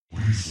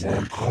Please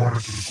like,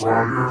 comment,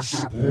 subscribe, and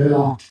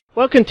support.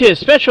 Welcome to a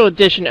special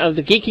edition of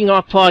the Geeking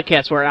Off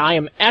Podcast, where I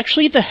am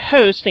actually the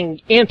host, and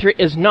Anthony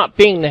is not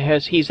being the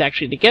host. He's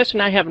actually the guest,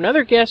 and I have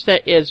another guest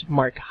that is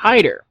Mark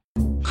Hyder.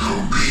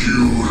 Computers,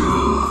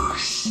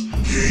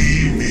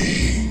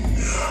 gaming,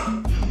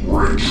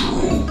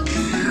 retro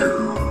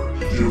gear,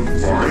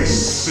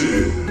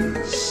 devices,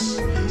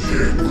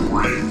 tech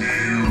reviews,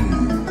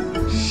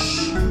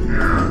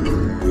 and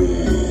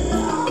more.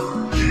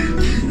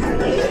 Geeking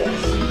Off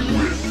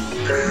with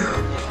Anthony.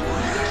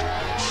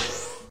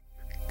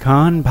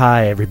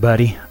 Kanpai,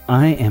 everybody.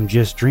 I am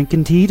just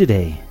drinking tea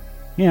today.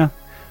 Yeah.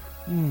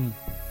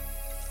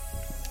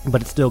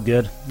 But it's still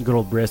good. Good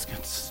old brisk.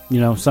 It's,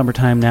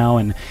 summertime now,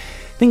 and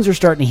things are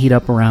starting to heat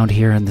up around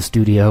here in the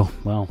studio.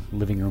 Well,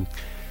 living room.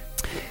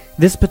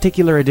 This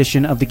particular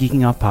edition of the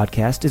Geeking Off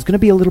Podcast is going to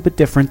be a little bit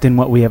different than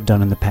what we have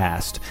done in the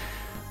past.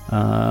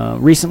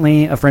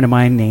 Recently, a friend of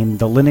mine named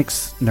the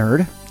Linux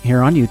Nerd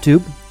here on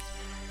YouTube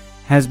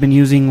has been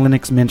using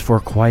Linux Mint for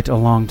quite a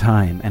long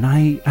time, and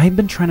I've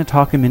been trying to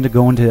talk him into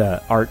going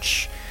to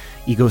Arch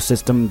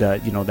ecosystem,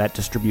 that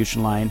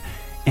distribution line,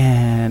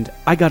 and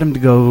I got him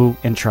to go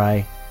and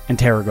try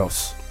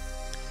Antergos.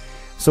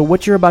 So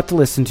what you're about to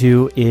listen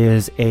to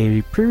is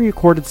a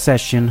pre-recorded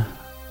session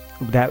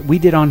that we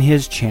did on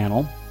his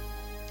channel,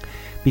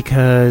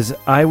 because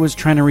I was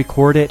trying to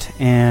record it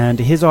and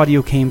his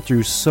audio came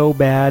through so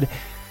bad,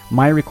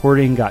 my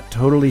recording got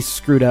totally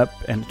screwed up,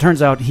 and it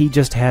turns out he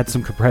just had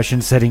some compression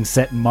settings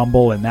set in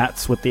Mumble, and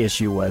that's what the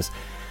issue was,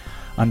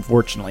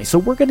 unfortunately. So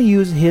we're going to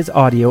use his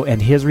audio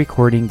and his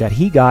recording that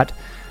he got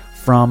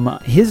from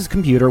his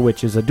computer,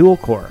 which is a dual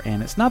core,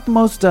 and it's not the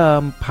most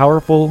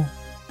powerful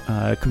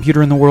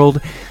computer in the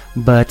world,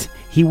 but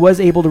he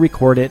was able to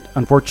record it.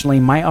 Unfortunately,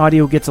 my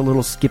audio gets a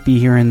little skippy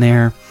here and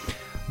there,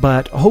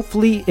 but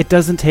hopefully it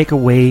doesn't take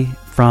away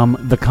from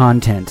the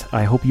content.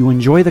 I hope you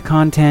enjoy the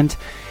content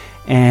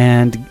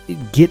and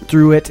get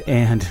through it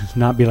and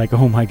not be like,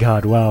 oh my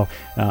god, wow.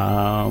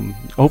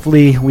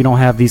 Hopefully we don't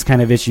have these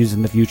kind of issues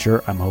in the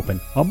future. I'm hoping,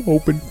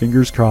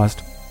 fingers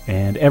crossed,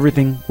 and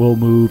everything will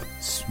move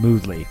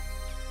smoothly.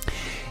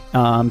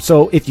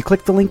 So if you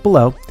click the link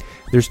below,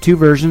 there's two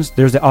versions.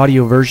 There's the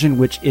audio version,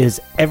 which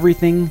is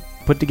everything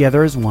put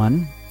together as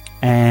one,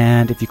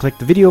 and if you click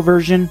the video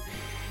version,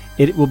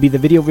 it will be the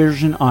video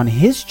version on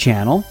his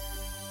channel,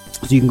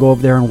 so you can go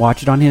over there and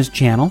watch it on his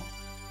channel.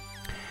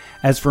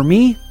 As for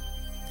me,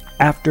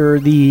 after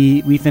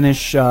we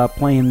finish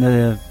playing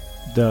the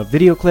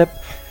video clip,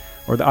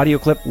 or the audio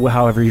clip,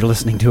 however you're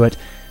listening to it,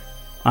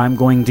 I'm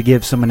going to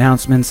give some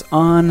announcements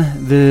on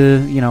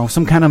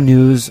some kind of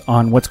news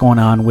on what's going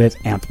on with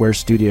Anthware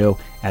Studio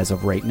as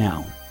of right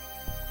now.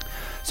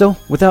 So,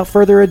 without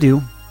further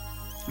ado,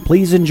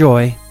 please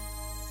enjoy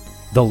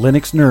the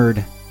Linux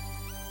Nerd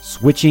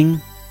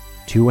switching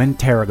to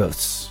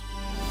Antergos.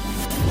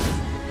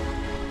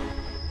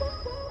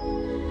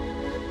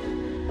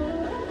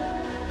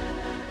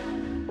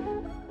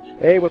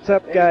 Hey, what's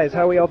up, guys?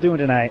 How are we all doing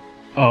tonight?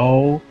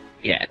 Oh,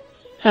 yeah.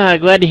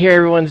 Glad to hear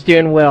everyone's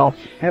doing well.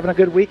 Having a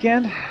good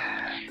weekend?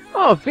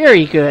 Oh,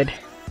 very good.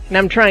 And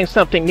I'm trying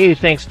something new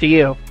thanks to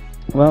you.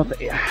 Well,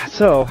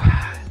 so,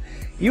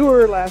 you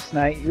were last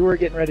night, you were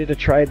getting ready to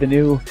try the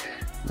new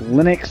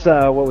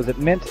Linux,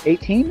 Mint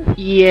 18?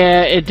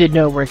 Yeah, it did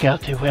not work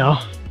out too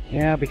well.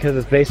 Yeah, because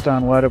it's based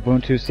on,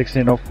 Ubuntu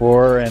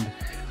 16.04, and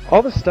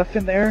all the stuff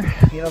in there,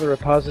 the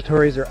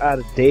repositories are out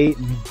of date,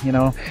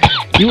 and,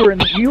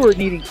 you were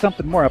needing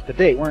something more up to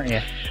date, weren't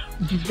you?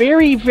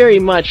 Very, very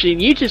much.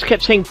 And you just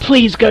kept saying,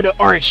 please go to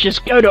Arch,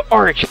 just go to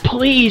Arch,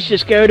 please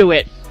just go to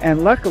it.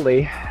 And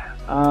luckily,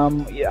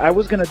 I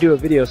was going to do a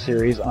video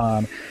series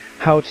on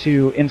how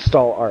to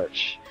install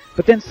Arch.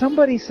 But then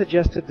somebody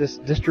suggested this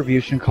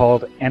distribution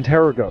called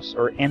Antergos,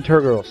 or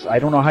Antergos. I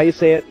don't know how you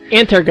say it.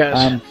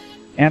 Antergos.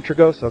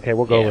 Antergos? Okay,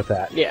 we'll go with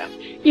that. Yeah.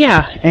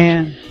 Yeah.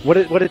 And what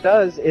it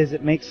does is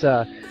it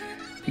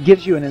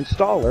gives you an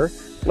installer,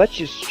 lets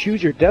you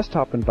choose your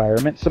desktop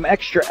environment, some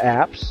extra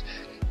apps,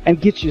 and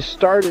gets you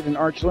started in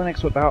Arch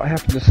Linux without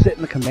having to sit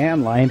in the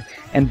command line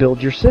and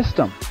build your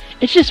system.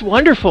 It's just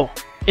wonderful,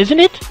 isn't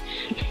it?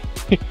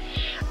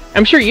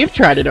 I'm sure you've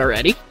tried it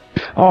already.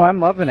 Oh,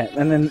 I'm loving it.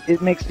 And then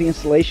it makes the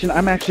installation.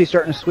 I'm actually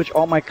starting to switch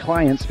all my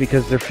clients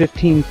because their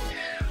 10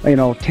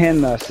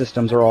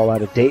 systems are all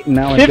out of date, and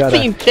now I've got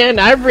 1510.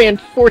 I ran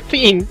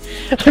 14.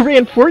 I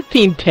ran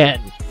 1410.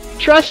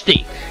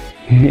 Trusty.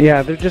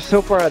 Yeah, they're just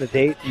so far out of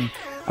date, and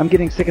I'm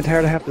getting sick and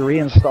tired of having to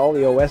reinstall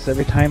the OS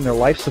every time their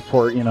life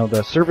support,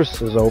 the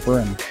service is over,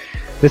 and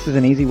this is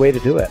an easy way to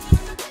do it.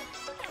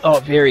 Oh,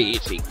 very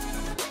easy.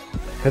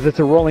 Because it's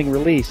a rolling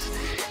release.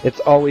 It's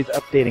always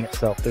updating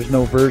itself. There's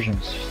no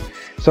versions.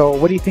 So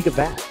what do you think of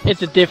that?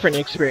 It's a different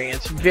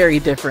experience. Very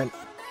different.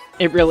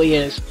 It really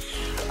is.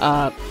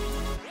 I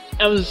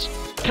was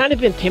kind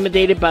of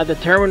intimidated by the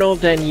terminal.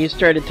 Then you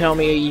started telling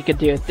me you could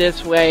do it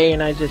this way,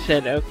 and I just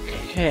said,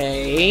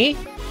 okay.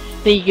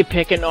 Then you could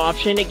pick an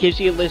option. It gives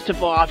you a list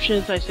of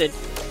options. I said,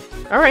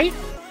 alright,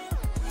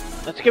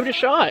 let's give it a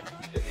shot.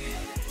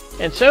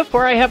 And so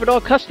far, I have it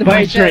all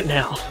customized right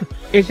now.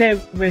 Is there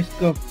a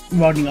risk of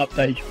running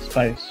updates for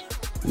space?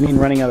 You mean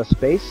running out of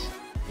space?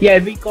 Yeah,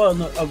 if we got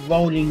a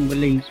rolling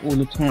release all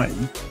the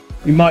time,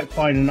 we might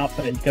find an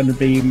update going to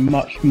be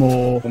much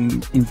more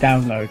in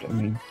download, I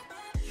mean.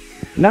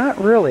 Not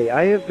really.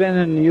 I have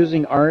been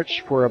using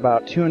Arch for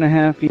about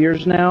 2.5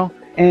 years now,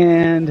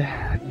 and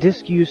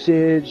disk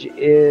usage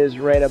is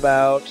right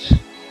about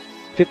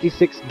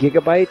 56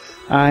 gigabytes.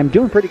 I'm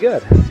doing pretty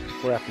good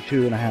for after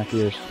 2.5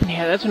 years.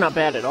 Yeah, that's not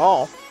bad at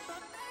all.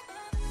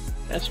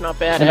 That's not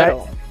bad And at I-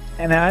 all.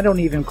 And I don't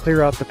even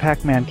clear out the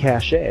Pac-Man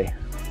cache.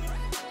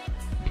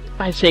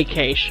 I say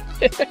cache.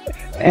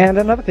 And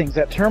another thing is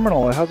that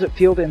terminal. How's it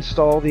feel to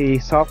install the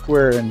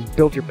software and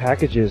build your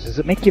packages? Does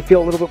it make you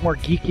feel a little bit more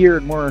geekier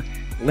and more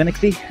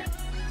Linuxy?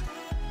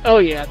 Oh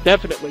yeah,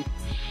 definitely.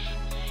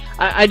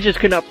 I just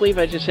could not believe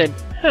I just said,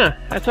 huh,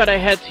 I thought I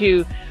had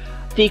to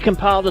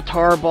decompile the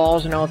tar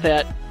balls and all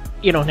that.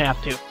 You don't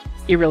have to.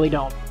 You really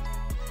don't.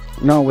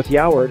 No, with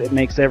Yowert, it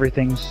makes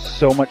everything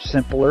so much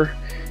simpler.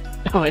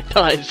 Oh, it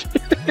does.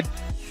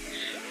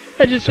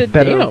 I just said,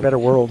 Better, damn. better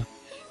world.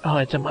 Oh,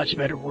 it's a much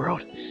better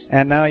world.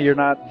 And now you're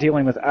not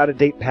dealing with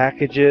out-of-date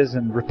packages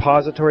and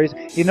repositories.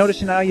 You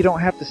notice now you don't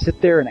have to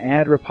sit there and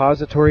add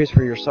repositories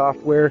for your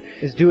software.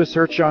 Is do a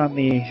search on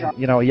the,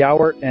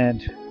 Yowert,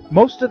 and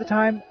most of the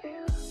time,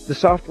 the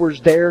software's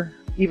there,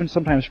 even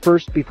sometimes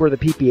first before the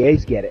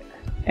PPAs get it.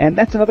 And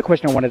that's another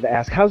question I wanted to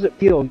ask. How's it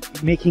feel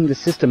making the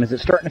system? Is it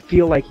starting to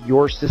feel like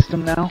your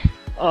system now?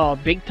 Oh,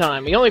 big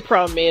time. The only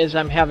problem is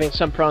I'm having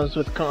some problems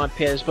with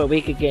Compiz, but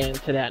we could get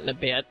into that in a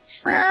bit.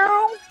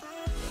 Meow.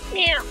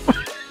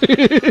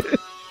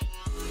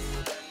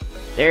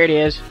 There it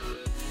is.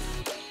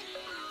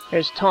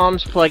 There's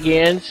Tom's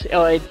plugins,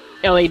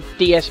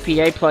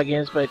 LADSPA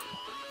plugins, but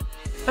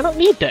I don't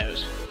need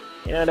those.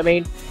 You know what I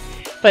mean?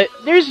 But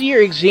there's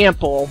your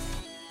example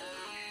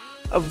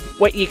of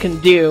what you can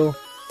do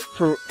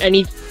for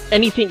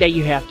anything that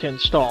you have to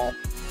install.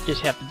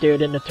 Just have to do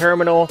it in the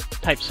terminal,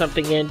 type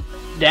something in,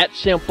 that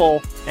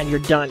simple, and you're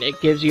done. It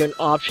gives you an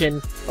option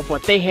of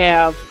what they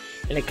have,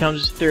 and it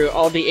comes through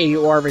all the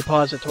AUR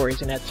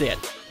repositories, and that's it.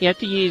 You have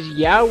to use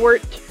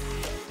Yowert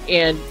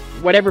and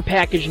whatever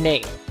package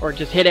name, or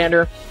just hit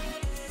enter,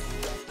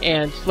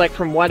 and select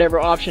from whatever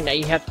option that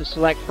you have to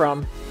select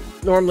from.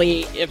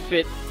 Normally, if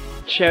it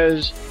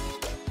shows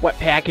what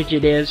package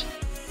it is,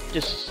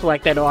 just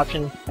select that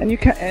option. And you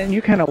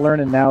kind of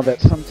learning now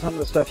that some of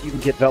the stuff you can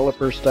get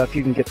developer stuff,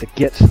 you can get the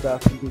Git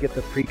stuff, you can get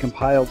the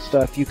pre-compiled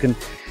stuff, you can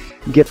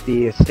get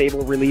the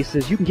stable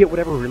releases, you can get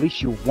whatever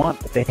release you want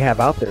that they have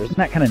out there. Isn't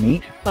that kind of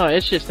neat? Oh,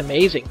 it's just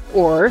amazing.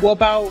 Or What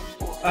about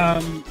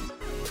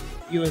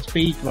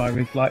USB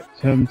drivers, like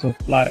in terms of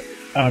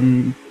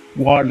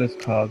wireless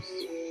cards?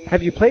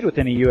 Have you played with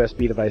any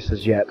USB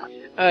devices yet?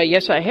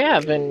 yes, I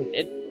have, and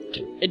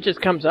it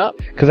just comes up.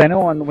 Because I know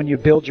when you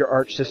build your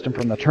Arch system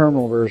from the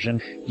terminal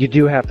version, you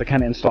do have to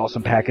kind of install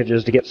some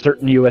packages to get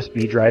certain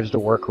USB drives to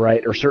work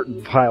right, or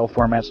certain file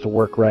formats to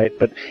work right.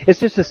 But it's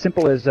just as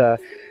simple as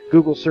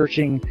Google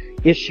searching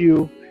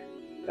issue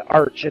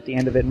Arch at the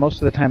end of it.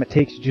 Most of the time it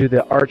takes you to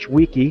the Arch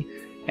wiki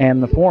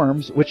and the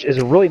forums, which is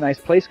a really nice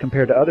place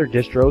compared to other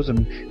distros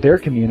and their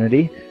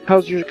community.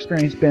 How's your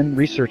experience been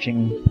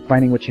researching,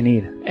 finding what you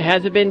need? It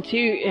hasn't been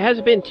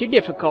too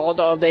difficult.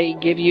 All they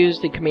give you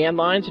is the command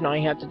lines, and all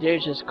you have to do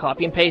is just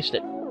copy and paste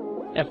it.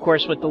 Of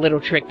course, with the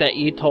little trick that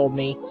you told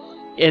me,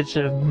 it's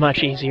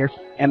much easier.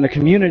 And the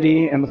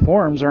community and the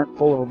forums aren't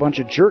full of a bunch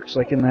of jerks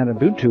like in that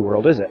Ubuntu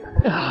world, is it?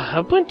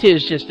 Ubuntu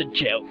is just a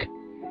joke.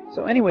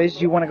 So anyways,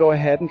 do you want to go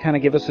ahead and kind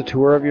of give us a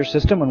tour of your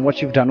system and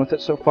what you've done with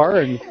it so far,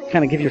 and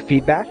kind of give your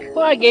feedback?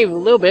 Well, I gave a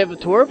little bit of a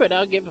tour, but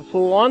I'll give a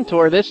full-on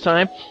tour this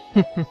time.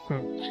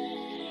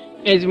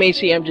 As you may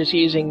see, I'm just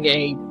using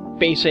a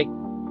basic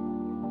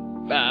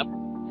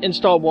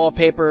install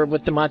wallpaper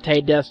with the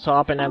Mate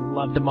desktop, and I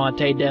love the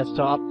Mate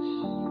desktop.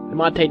 The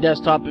Mate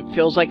desktop, it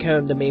feels like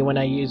home to me when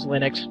I use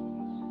Linux.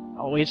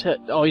 Always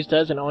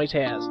does and always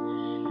has.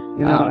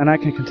 You know, and I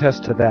can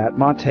contest to that.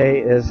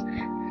 Mate is...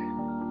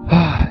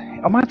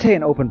 Mate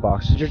and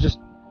OpenBox, they're just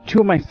two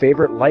of my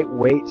favorite,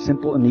 lightweight,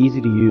 simple, and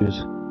easy to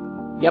use.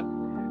 Yep.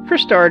 For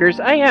starters,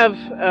 I have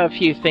a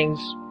few things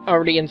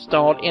already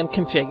installed and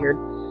configured.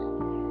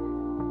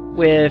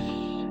 With,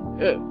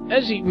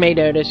 as you may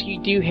notice,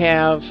 you do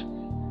have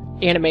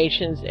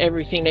animations,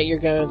 everything that you're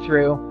going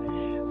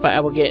through, but I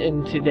will get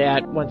into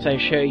that once I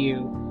show you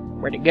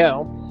where to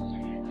go.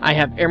 I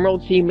have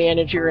Emerald Theme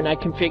Manager, and I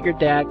configured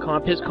that,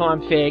 Compiz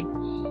config.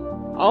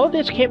 All of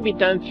this can be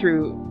done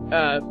through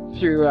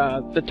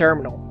the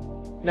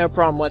terminal. No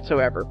problem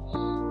whatsoever.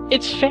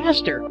 It's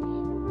faster.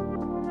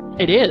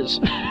 It is.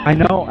 I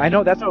know,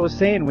 that's what I was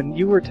saying. When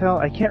you were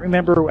I can't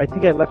remember, I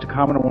think I left a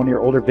comment on one of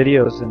your older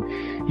videos,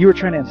 and you were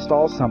trying to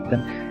install something,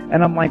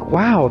 and I'm like,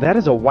 wow, that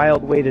is a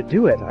wild way to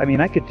do it. I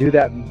mean, I could do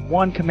that in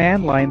one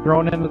command line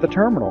thrown into the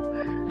terminal.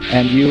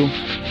 And you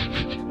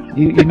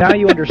now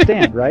you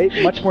understand, right?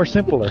 Much more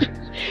simpler.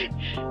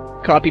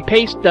 Copy,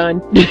 paste, done.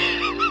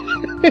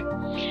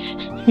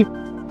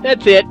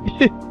 That's it.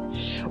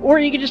 Or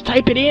you can just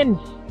type it in,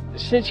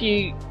 since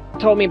you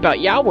told me about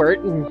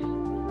Yowert,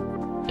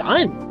 and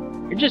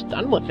done. you're just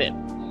done with it.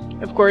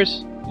 Of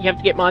course, you have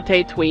to get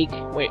Mate Tweak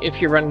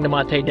if you're running the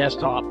Mate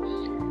desktop.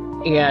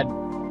 And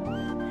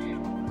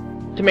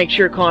to make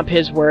sure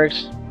Compiz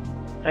works,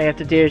 all you have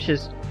to do is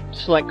just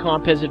select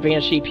Compiz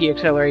Advanced GPU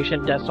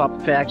Acceleration,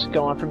 Desktop Effects,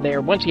 go on from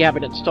there once you have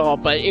it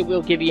installed, but it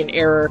will give you an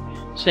error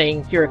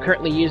saying you're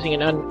currently using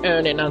an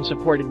unknown and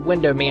unsupported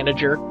window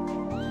manager.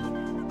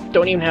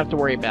 Don't even have to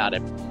worry about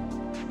it.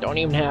 Don't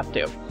even have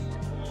to.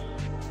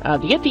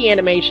 To get the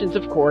animations,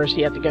 of course,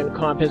 you have to go to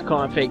Compiz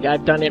Config.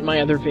 I've done it in my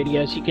other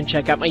videos. You can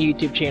check out my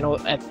YouTube channel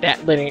at That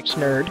Linux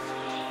Nerd.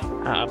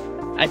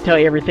 I tell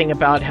you everything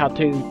about how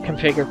to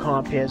configure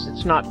Compiz.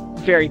 It's not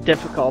very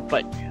difficult,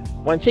 but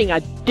one thing I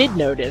did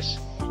notice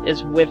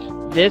is with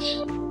this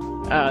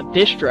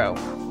distro,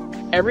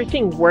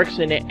 everything works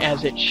in it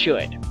as it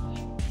should.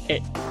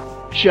 It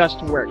just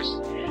works.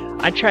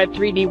 I tried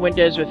 3D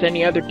Windows with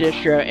any other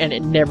distro and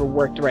it never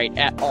worked right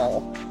at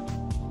all.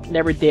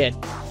 Never did.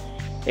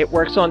 It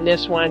works on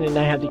this one, and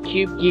I have the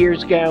cube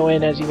gears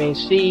going, as you may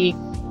see.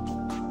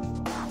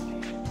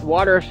 The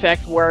water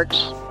effect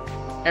works.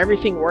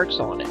 Everything works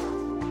on it.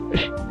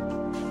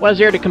 What is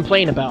there to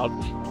complain about?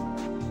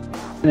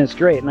 And it's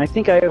great. And I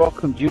think I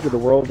welcomed you to the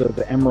world of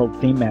the Emerald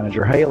Theme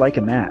Manager. How are you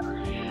liking that?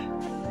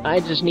 I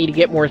just need to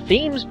get more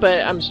themes,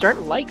 but I'm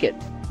starting to like it.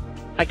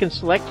 I can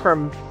select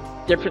from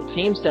different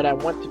themes that I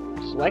want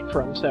to select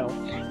from, so.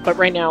 But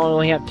right now I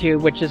only have 2,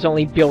 which is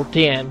only built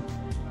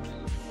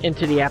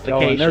into the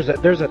application. Oh,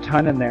 and there's a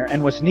ton in there.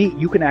 And what's neat,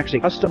 you can actually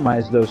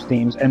customize those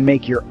themes and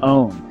make your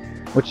own,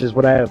 which is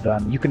what I have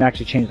done. You can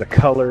actually change the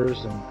colors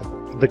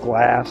and the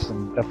glass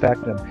and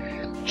effect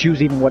and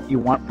choose even what you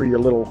want for your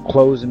little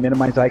close and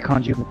minimize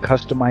icons. You can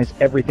customize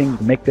everything. You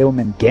can make them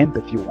in GIMP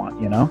if you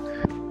want, you know?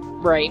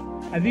 Right.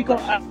 Have you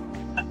got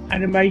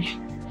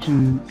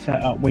animation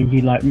set up where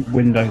you like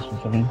windows or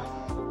something?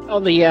 Oh,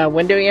 the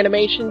window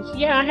animations?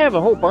 Yeah, I have a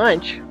whole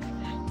bunch.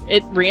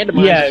 It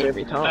randomizes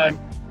every time.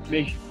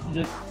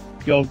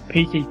 Your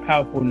PC's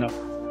powerful enough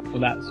for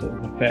that sort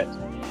of effect,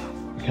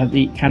 because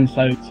it can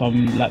slow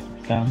some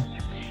laptops down.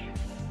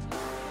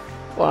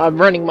 Well, I'm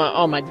running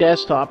on my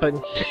desktop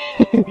and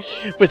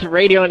with the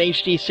Radeon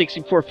HD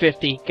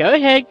 6450. Go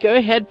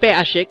ahead,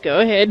 bash it.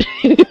 Go ahead.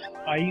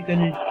 Are you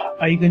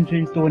going to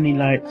install any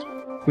like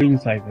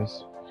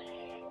screensavers?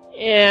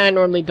 Yeah, I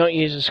normally don't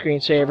use a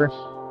screensaver.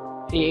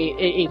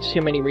 It eats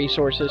too many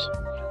resources.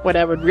 What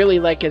I would really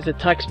like is a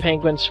Tux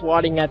Penguin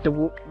swatting at the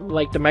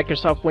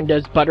Microsoft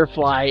Windows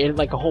butterfly, and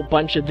like a whole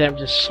bunch of them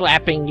just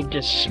slapping and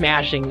just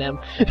smashing them.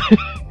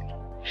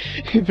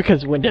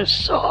 Because Windows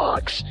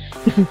sucks.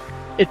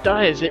 It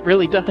does. It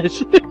really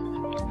does.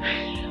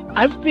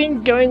 I've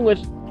been going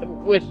with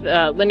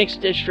Linux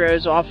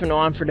distros off and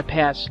on for the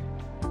past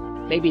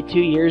maybe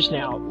 2 years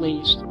now, at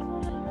least.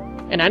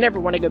 And I never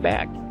want to go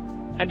back.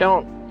 I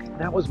don't.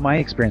 That was my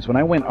experience. When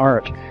I went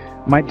Arch,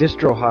 my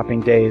distro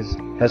hopping days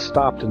has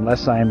stopped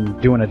unless I'm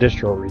doing a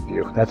distro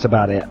review. That's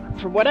about it.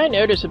 From what I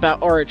notice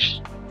about Arch,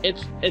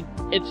 it's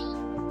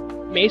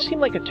may seem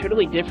like a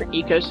totally different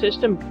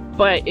ecosystem,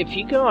 but if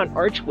you go on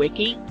Arch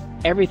Wiki,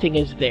 everything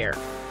is there.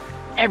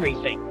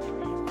 Everything.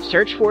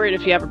 Search for it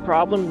if you have a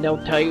problem,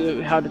 they'll tell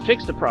you how to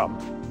fix the problem.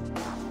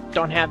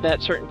 Don't have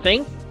that certain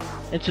thing?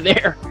 It's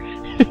there.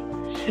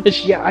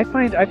 Yeah, I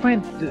find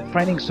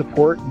finding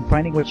support and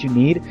finding what you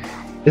need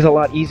is a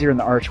lot easier in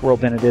the Arch world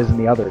than it is in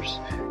the others,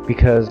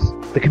 because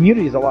the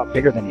community is a lot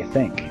bigger than you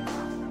think.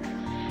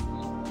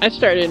 I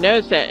started to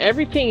notice that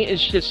everything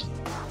is just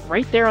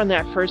right there on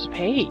that first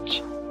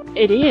page.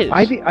 It is.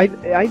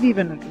 I've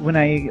even, when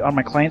on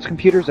my clients'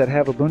 computers that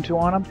have Ubuntu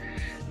on them,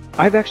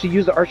 I've actually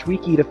used the Arch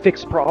Wiki to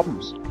fix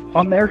problems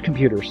on their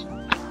computers.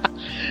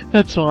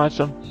 That's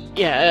awesome.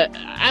 Yeah,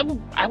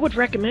 I would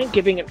recommend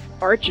giving an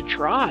Arch a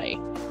try.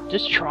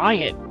 Just try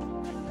it.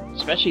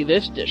 Especially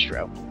this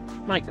distro.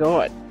 My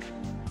god.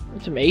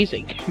 It's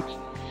amazing.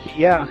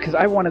 Yeah, because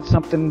I wanted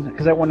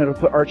to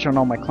put Arch on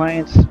all my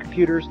clients'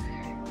 computers,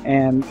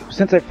 and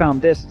since I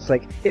found this, it's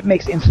like, it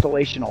makes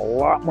installation a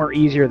lot more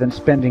easier than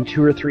spending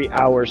 2 or 3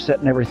 hours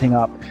setting everything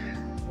up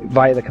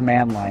via the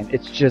command line.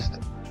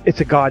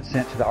 It's a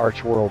godsend to the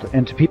Arch world,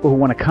 and to people who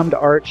want to come to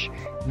Arch,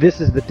 this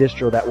is the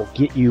distro that will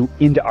get you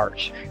into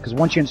Arch, because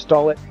once you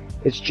install it,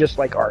 it's just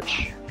like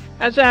Arch.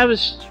 As I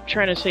was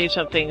trying to say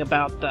something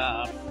about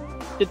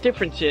the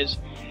differences,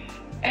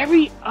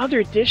 every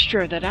other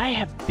distro that I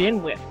have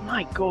been with,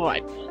 my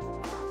god,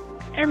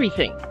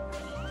 everything.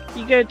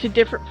 You go to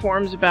different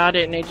forums about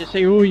it and they just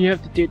say, oh, you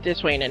have to do it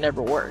this way, and it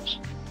never works.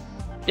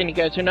 Then you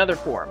go to another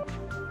forum.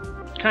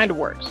 Kinda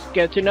works.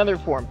 Go to another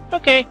forum.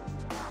 Okay.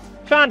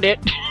 Found it.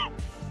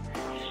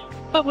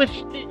 But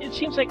it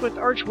seems like with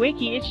Arch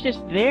Wiki, it's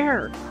just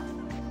there.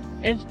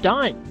 It's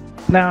done.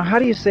 Now, how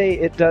do you say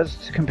it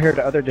does compared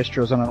to other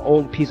distros on an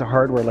old piece of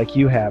hardware like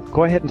you have?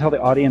 Go ahead and tell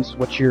the audience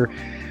what you're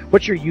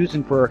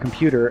using for a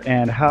computer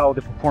and how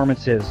the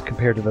performance is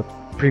compared to the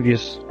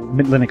previous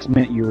Linux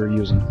Mint you were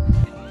using.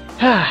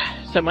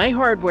 So my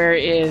hardware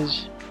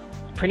is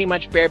pretty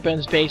much bare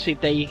bones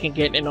basic that you can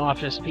get in an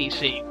office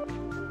PC.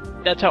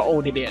 That's how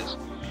old it is.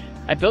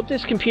 I built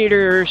this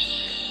computer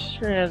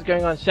It's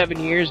going on 7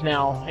 years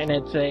now, and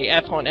it's a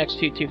Athlon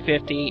X2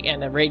 250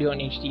 and a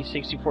Radeon HD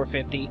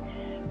 6450.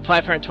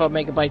 512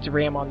 megabytes of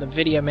RAM on the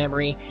video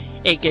memory,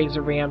 8 gigs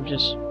of RAM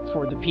just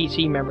for the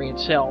PC memory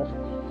itself.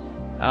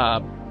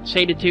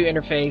 SATA 2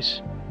 interface.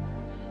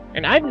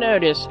 And I've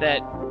noticed that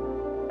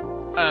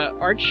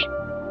Arch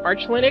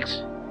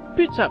Linux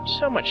boots up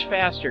so much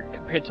faster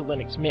compared to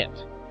Linux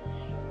Mint.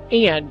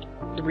 And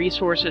the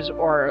resources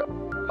are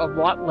a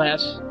lot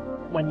less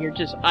when you're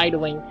just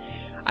idling.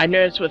 I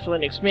noticed with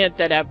Linux Mint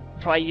that I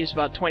probably use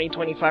about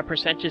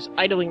 20-25% just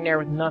idling there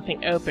with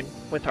nothing open.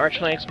 With Arch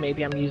Linux,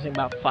 maybe I'm using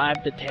about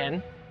 5 to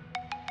 10.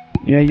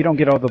 Yeah, you don't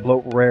get all the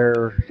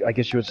bloatware, I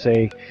guess you would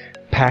say,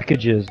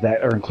 packages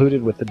that are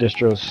included with the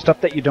distros,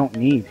 stuff that you don't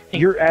need.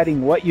 You're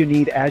adding what you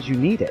need as you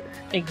need it.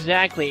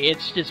 Exactly.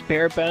 It's just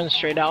bare bones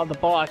straight out of the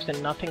box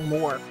and nothing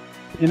more.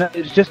 You know,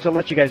 it's just to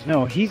let you guys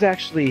know, he's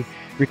actually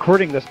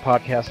recording this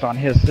podcast on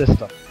his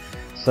system.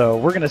 So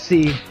we're going to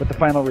see what the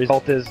final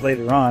result is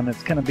later on.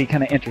 It's going to be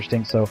kind of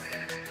interesting, so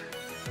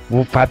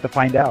we'll have to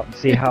find out and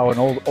see how an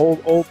old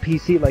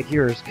PC like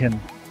yours can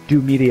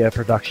do media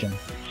production.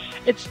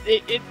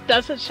 It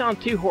doesn't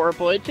sound too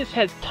horrible. It just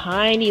has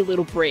tiny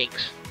little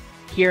breaks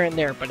here and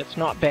there, but it's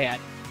not bad.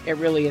 It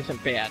really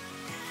isn't bad.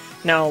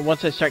 Now,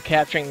 once I start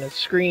capturing the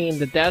screen,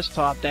 the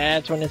desktop,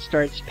 that's when it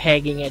starts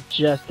pegging it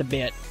just a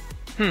bit.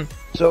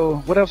 So,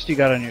 what else do you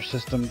got on your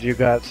system? You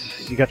got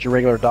your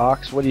regular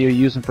docks. What are you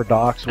using for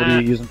docks? What are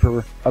you using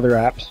for other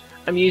apps?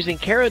 I'm using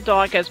Caro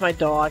Dock as my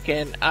dock,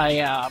 and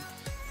I,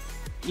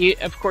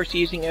 of course,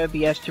 using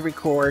OBS to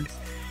record.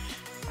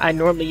 I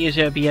normally use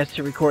OBS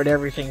to record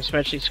everything,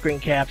 especially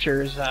screen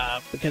captures,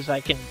 because I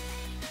can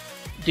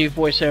do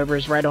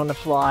voiceovers right on the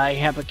fly,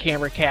 have a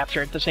camera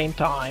capture at the same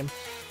time.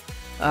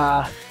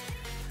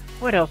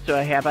 What else do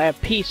I have? I have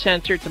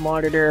P-Sensor to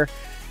monitor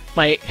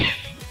my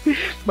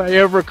my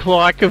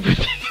overclock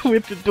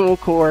with the dual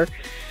core.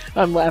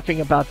 I'm laughing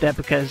about that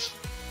because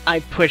I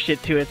pushed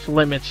it to its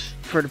limits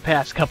for the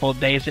past couple of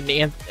days, and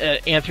the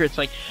answer it's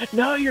like,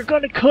 no, you're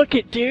gonna cook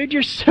it, dude.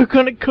 You're so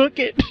gonna cook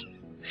it.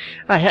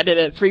 I had it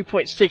at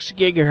 3.6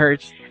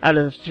 gigahertz out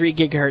of the 3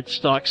 gigahertz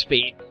stock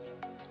speed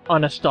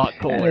on a stock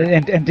cooler.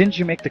 And didn't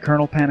you make the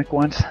kernel panic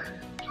once?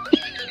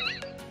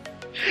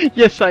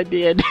 Yes, I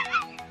did.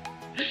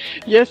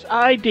 Yes,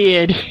 I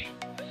did.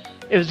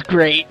 It was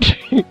great.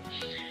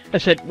 I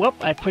said, whoop,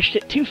 I pushed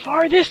it too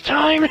far this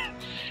time.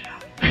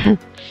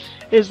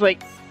 It's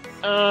like,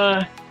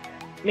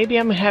 maybe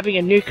I'm having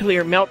a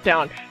nuclear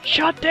meltdown.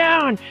 Shut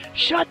down!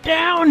 Shut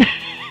down!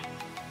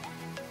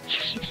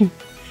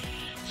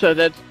 So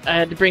I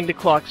had to bring the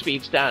clock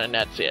speeds down, and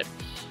that's it.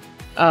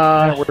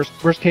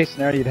 Worst case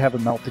scenario, you'd have a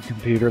melted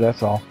computer,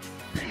 that's all.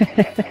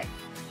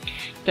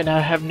 Then I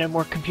have no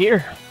more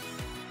computer.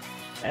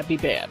 That'd be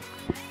bad.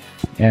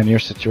 And your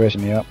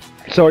situation, yep.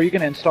 So are you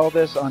going to install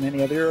this on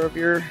any other of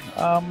your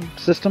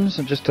systems,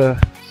 and just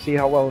to see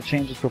how well it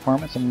changes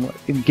performance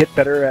and get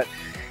better at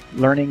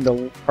learning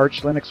the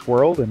Arch Linux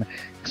world and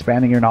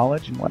expanding your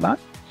knowledge and whatnot?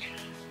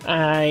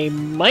 I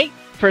might.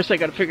 First, I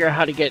got to figure out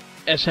how to get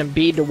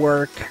SMB to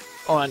work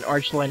on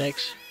Arch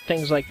Linux,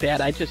 things like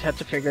that. I just have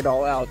to figure it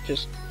all out.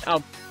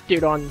 I'll do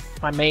it on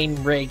my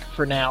main rig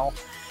for now.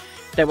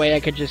 That way I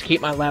could just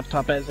keep my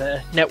laptop as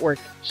a network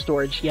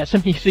storage. Yes,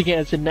 I'm using it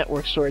as a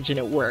network storage and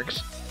it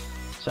works.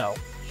 So,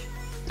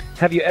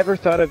 have you ever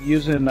thought of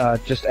using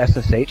just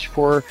SSH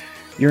for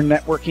your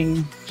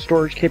networking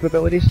storage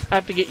capabilities? I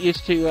have to get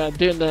used to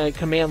doing the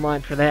command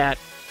line for that.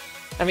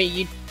 I mean,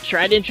 you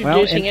tried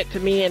introducing it to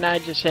me and I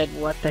just said,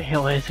 what the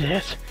hell is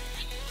this?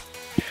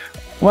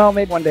 Well,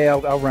 maybe one day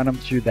I'll run them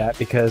through that,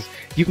 because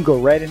you can go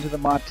right into the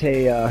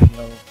Mate,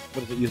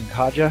 what is it, using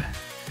Kaja.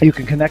 You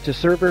can connect a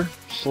server,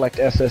 select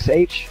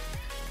SSH,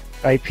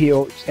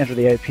 enter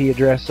the IP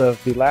address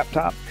of the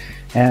laptop,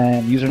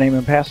 and username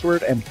and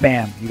password, and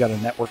bam, you got a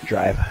network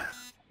drive.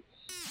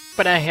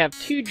 But I have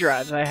two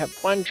drives. I have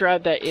one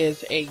drive that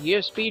is a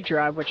USB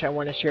drive, which I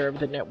want to share over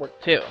the network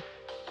too.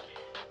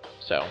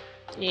 So,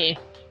 yeah.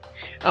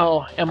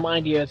 Oh, and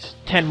mind you, it's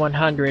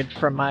 10100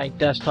 from my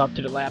desktop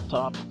to the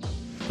laptop.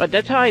 But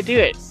that's how I do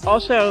it.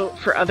 Also,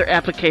 for other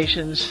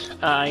applications,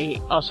 I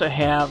also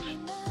have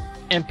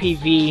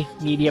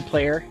MPV Media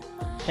Player.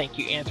 Thank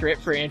you, Anthrit,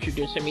 for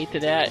introducing me to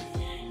that.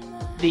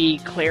 The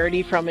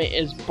clarity from it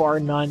is bar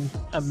none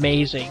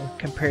amazing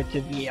compared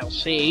to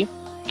VLC.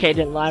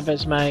 Kdenlive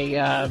as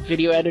my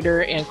video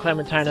editor, and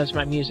Clementine as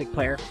my music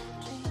player,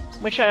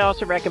 which I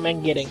also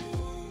recommend getting.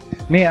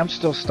 Me, I'm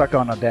still stuck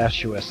on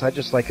Audacious. I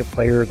just like a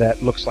player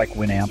that looks like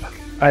Winamp.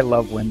 I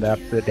love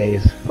Winamp for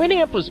days.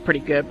 Winamp was pretty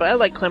good, but I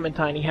like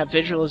Clementine. You have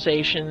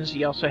visualizations.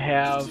 You also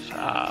have...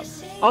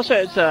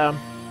 it's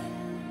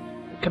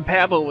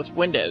compatible with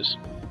Windows,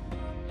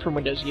 for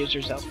Windows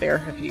users out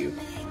there, if you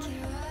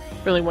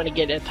really want to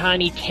get a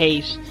tiny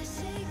taste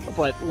of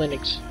what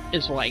Linux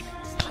is like.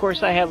 Of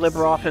course, I have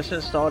LibreOffice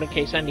installed in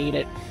case I need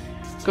it.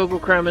 Google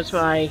Chrome is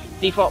my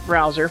default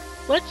browser.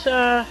 Let's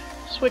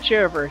switch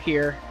over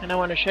here, and I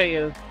want to show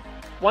you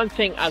one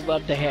thing I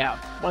love to have.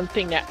 One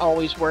thing that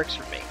always works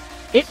for me.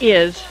 It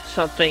is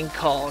something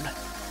called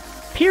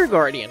Peer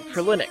Guardian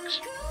for Linux.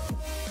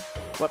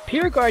 What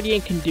Peer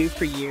Guardian can do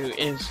for you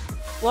is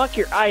block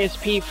your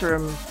ISP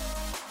from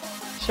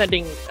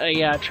sending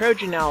a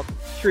Trojan out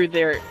through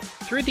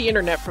the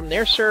internet from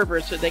their server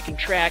so they can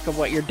track of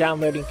what you're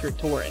downloading through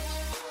torrents.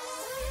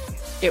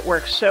 It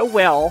works so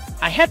well.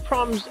 I had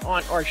problems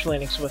on Arch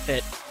Linux with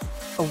it.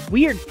 A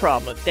weird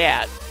problem with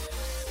that.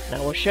 And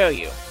I will show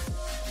you.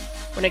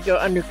 When I go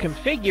under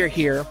Configure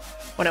here,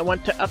 when I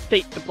want to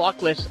update the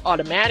block list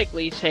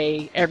automatically,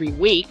 say every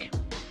week,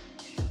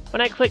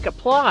 when I click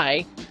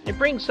Apply, it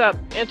brings up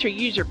Enter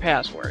User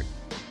Password.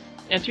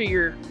 Enter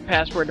your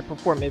password to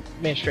perform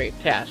administrative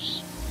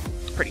tasks,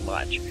 pretty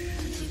much.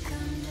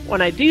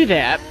 When I do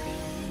that,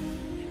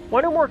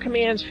 one or more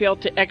commands fail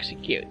to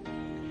execute,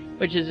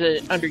 which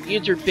is under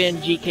user bin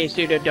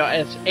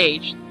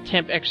gksudo.sh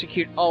temp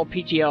execute all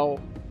PGL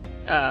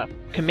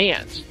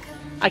commands.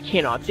 I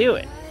cannot do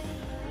it.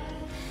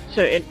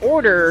 So in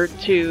order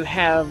to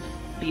have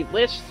the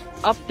list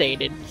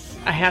updated,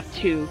 I have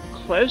to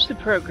close the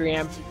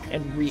program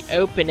and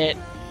reopen it,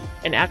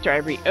 and after I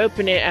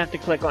reopen it, I have to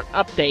click on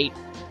Update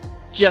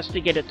just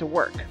to get it to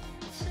work.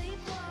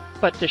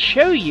 But to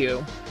show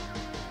you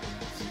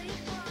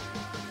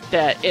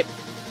that it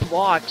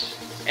blocks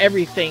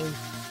everything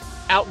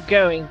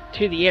outgoing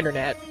to the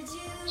internet,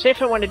 say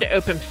if I wanted to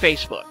open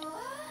Facebook,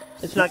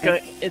 it's not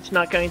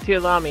going to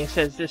allow me. It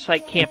says this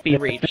site can't be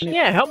reached.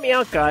 Yeah, help me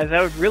out, guys.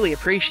 I would really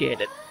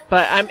appreciate it.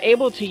 But I'm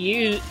able to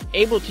use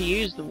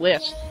the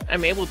list.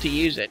 I'm able to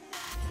use it.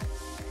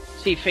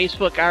 See,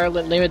 Facebook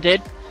Ireland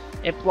Limited,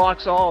 it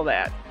blocks all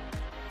that.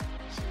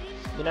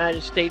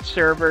 United States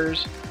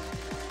servers,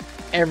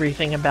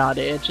 everything about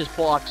it. It just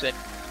blocks it.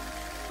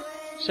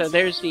 So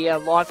there's the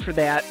log for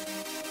that.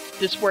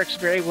 This works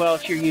very well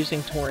if you're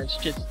using torrents.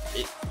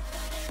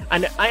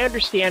 I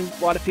understand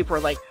a lot of people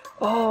are like,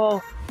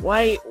 oh,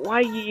 why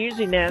are you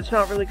using that? It's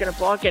not really going to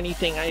block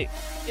anything.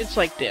 It's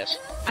like this.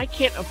 I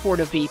can't afford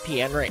a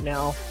VPN right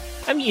now.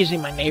 I'm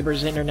using my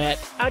neighbor's internet.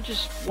 I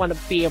just want to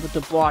be able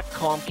to block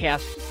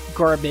Comcast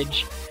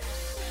garbage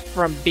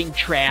from being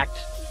tracked.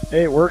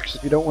 Hey, it works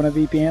if you don't want a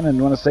VPN and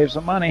want to save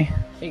some money.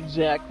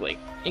 Exactly.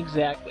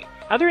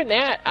 Other than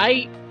that,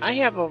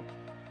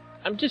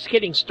 I'm just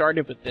getting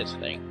started with this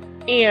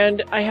thing.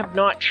 And I have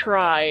not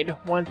tried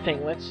one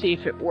thing. Let's see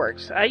if it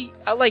works. I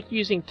like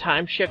using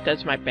Timeshift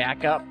as my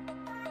backup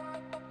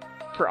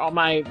for all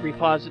my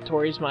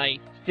repositories, my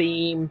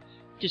theme,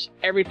 just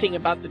everything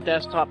about the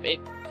desktop. It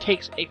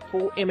takes a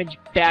full image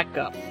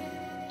backup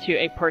to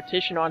a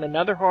partition on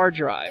another hard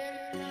drive.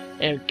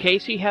 And in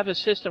case you have a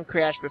system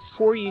crash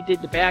before you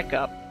did the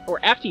backup,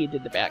 or after you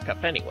did the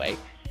backup anyway,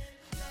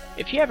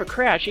 if you have a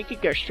crash, you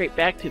could go straight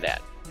back to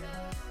that.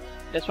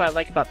 That's what I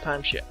like about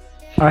Timeshift.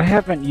 I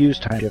haven't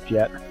used Timeshift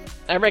yet.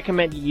 I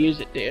recommend you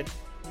use it, dude.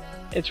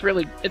 It's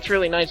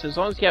really nice. As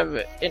long as you have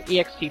an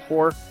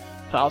ext4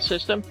 file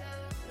system,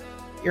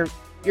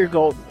 you're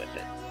golden with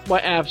it.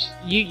 What apps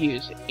you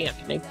use,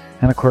 Anthony?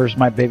 And of course,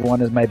 my big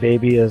one is my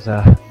baby is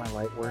my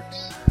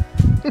Lightworks.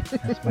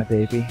 That's my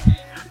baby.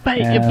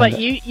 But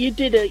you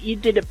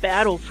did a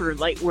battle for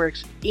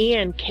Lightworks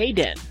and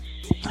Kden.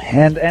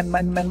 And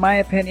in my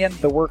opinion,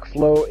 the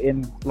workflow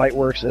in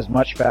Lightworks is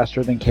much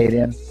faster than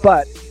Kden,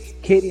 but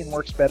Kden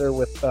works better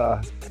with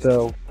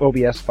the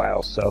OBS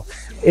files, so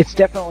it's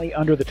definitely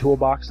under the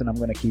toolbox, and I'm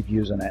going to keep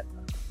using it.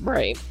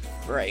 Right.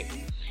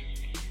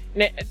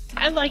 Now,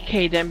 I like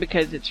Kden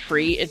because it's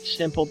free. It's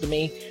simple to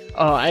me.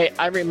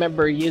 I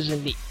remember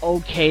using the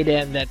old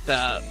Kden that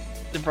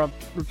the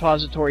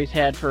repositories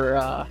had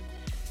for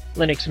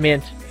Linux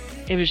Mint.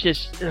 It was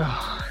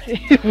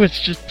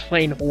just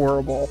plain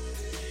horrible.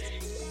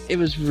 It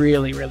was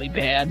really, really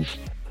bad.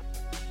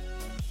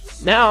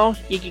 Now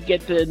you can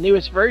get the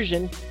newest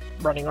version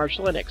running Arch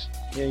Linux.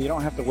 Yeah, you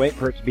don't have to wait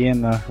for it to be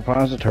in the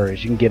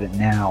repositories. You can get it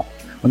now.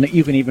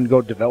 You can even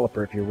go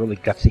developer if you're really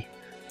gutsy.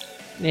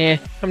 Nah,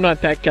 I'm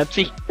not that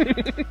gutsy.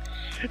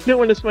 No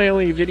one is my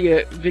only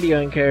video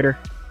encoder.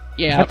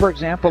 Yeah. And for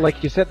example,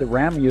 like you said, the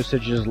RAM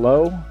usage is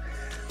low.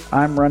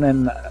 I'm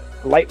running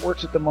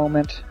Lightworks at the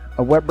moment,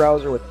 a web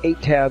browser with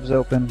 8 tabs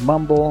open,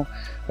 Mumble,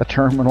 a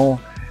terminal,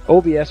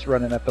 OBS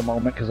running at the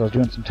moment because I was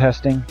doing some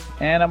testing,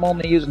 and I'm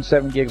only using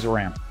 7 gigs of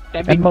RAM.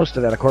 And most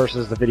of that, of course,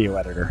 is the video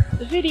editor.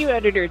 The video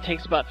editor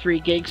takes about 3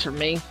 gigs for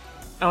me.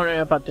 I don't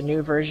know about the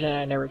new version.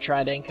 I never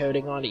tried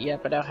encoding on it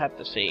yet, but I'll have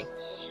to see.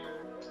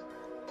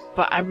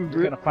 But I'm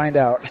going to find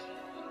out.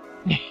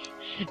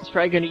 It's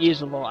probably going to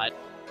use a lot.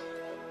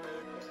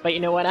 But you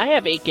know what? I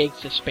have 8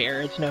 gigs to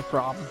spare. It's no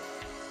problem.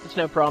 It's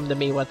no problem to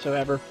me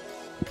whatsoever.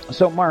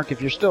 So, Mark,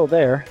 if you're still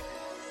there,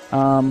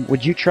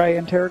 would you try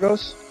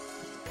Antergos?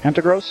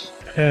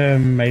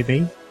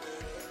 Maybe.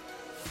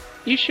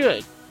 You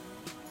should.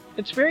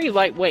 It's very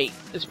lightweight,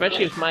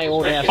 especially with my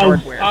old-ass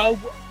hardware.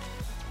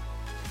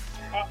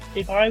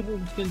 If I was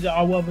going to do,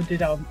 I'd rather do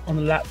that on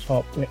a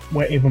laptop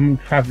if I'm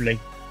travelling.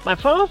 My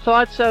final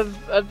thoughts of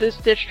this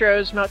distro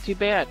is not too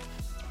bad.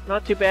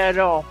 Not too bad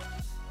at all.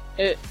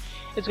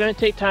 It's going to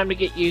take time to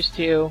get used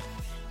to.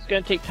 It's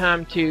going to take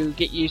time to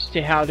get used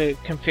to how to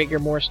configure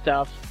more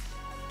stuff.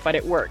 But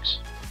it works.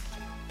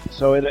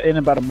 So in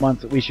about a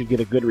month, we should get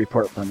a good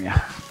report from you.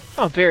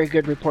 Oh, very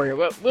good reporter.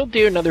 We'll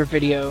do another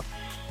video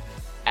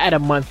at a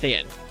month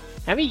in.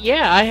 I mean,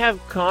 yeah, I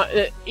have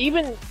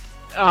even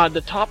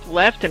the top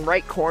left and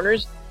right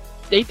corners,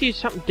 they do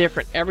something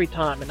different every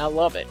time, and I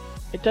love it.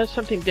 It does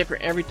something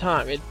different every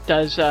time. It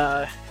does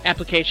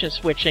application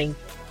switching,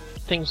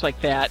 things like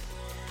that.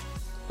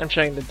 I'm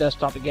showing the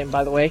desktop again,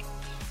 by the way.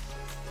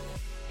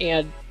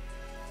 And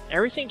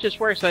everything just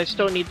works. I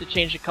still need to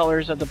change the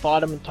colors of the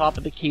bottom and top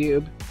of the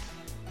cube.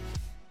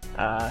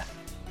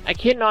 I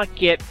cannot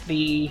get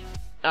the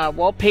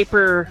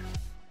wallpaper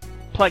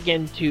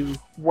plugin to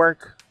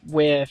work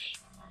with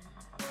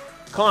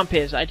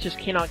Compiz. I just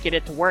cannot get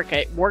it to work.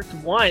 It worked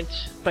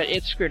once, but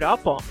it screwed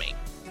up on me.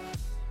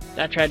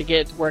 I tried to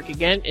get it to work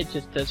again, it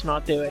just does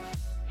not do it.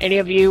 Any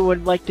of you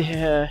would like to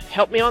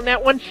help me on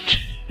that one?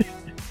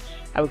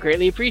 I would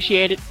greatly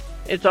appreciate it.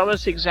 It's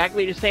almost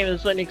exactly the same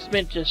as Linux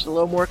Mint, just a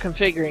little more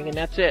configuring, and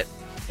that's it.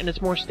 And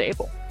it's more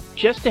stable.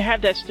 Just to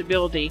have that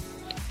stability,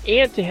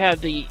 and to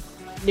have the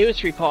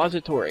newest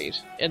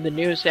repositories, and the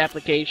newest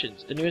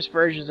applications, the newest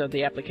versions of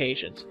the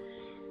applications,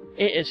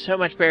 it is so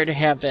much better to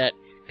have that,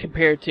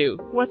 compared to,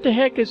 what the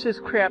heck is this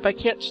crap, I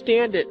can't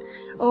stand it.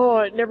 Oh,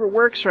 it never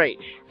works right.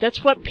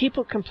 That's what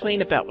people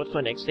complain about with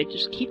Linux. They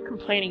just keep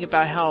complaining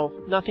about how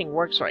nothing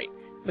works right.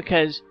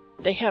 Because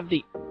they have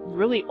the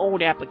really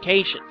old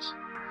applications.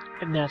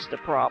 And that's the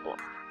problem.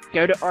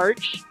 Go to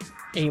Arch,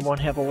 and you won't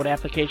have old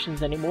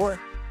applications anymore.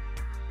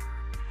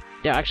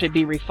 They'll actually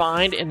be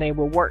refined, and they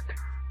will work.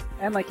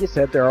 And like you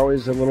said, there are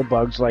always the little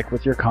bugs like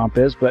with your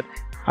Compiz, but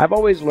I've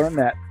always learned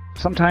that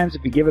sometimes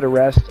if you give it a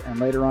rest and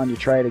later on you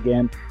try it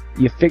again,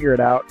 you figure it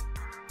out.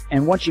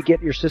 And once you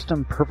get your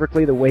system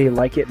perfectly the way you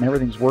like it and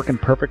everything's working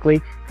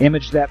perfectly,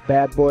 image that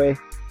bad boy.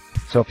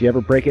 So if you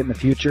ever break it in the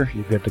future,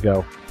 you're good to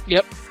go.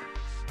 Yep.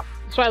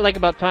 That's what I like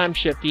about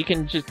Timeshift. You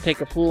can just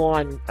take a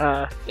full-on...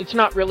 it's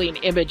not really an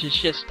image, it's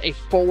just a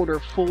folder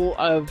full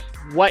of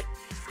what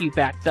you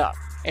backed up.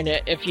 And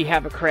if you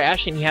have a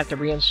crash and you have to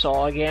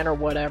reinstall again or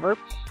whatever,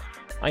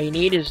 all you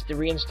need is to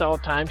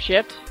reinstall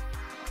Timeshift.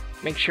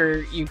 Make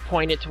sure you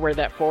point it to where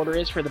that folder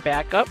is for the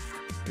backup.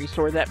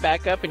 Restore that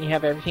backup, and you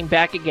have everything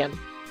back again.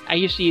 I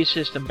used to use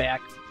System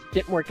Back.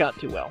 Didn't work out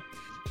too well.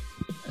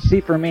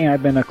 See, for me,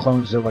 I've been a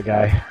CloneZilla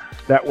guy.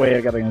 That way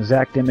I got an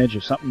exact image.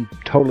 If something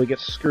totally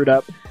gets screwed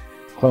up,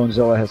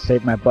 CloneZilla has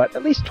saved my butt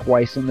at least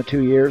twice in the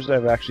 2 years.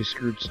 I've actually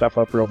screwed stuff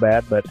up real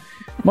bad, but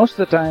most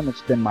of the time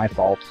it's been my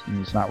fault,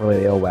 and it's not really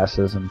the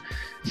OS's, and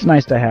it's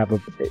nice to have a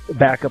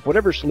backup.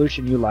 Whatever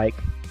solution you like,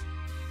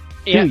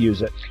 Yeah. do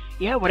use it.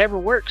 Yeah, whatever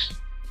works.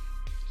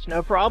 It's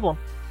no problem.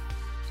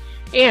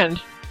 And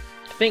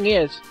the thing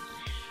is,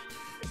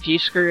 if you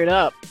screw it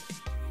up,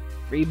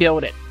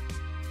 rebuild it.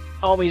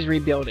 Always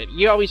rebuild it.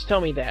 You always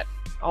tell me that.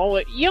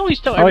 You always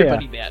tell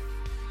everybody that.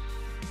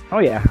 Oh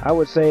yeah, I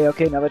would say,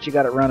 okay, now that you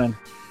got it running,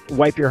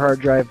 wipe your hard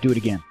drive, do it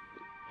again.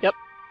 Yep,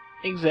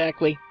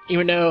 exactly.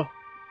 Even though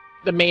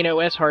the main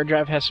OS hard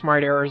drive has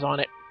smart errors on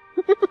it.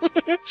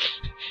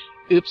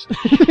 Oops.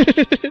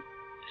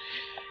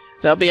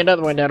 That'll be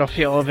another one that'll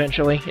fail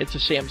eventually. It's a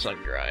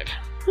Samsung drive.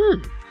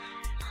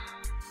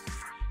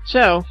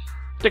 So,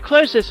 to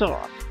close this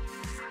off,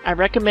 I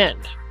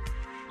recommend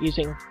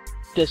using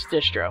this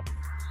distro.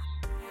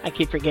 I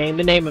keep forgetting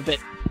the name of it.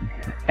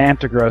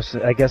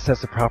 Antigros, I guess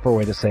that's the proper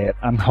way to say it.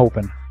 I'm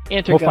hoping.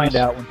 Antigos. We'll find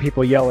out when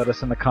people yell at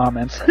us in the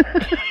comments.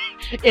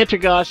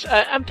 Antigos.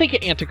 I'm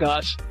thinking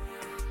Antigos.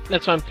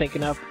 That's what I'm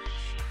thinking of.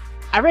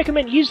 I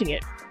recommend using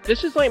it.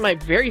 This is like my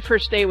very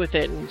first day with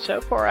it, and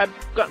so far I've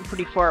gotten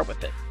pretty far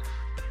with it.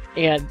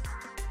 And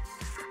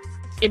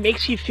it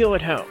makes you feel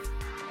at home.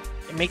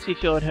 It makes you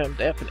feel at home,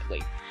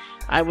 definitely.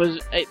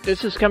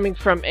 This is coming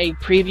from a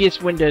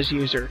previous Windows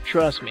user,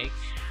 trust me.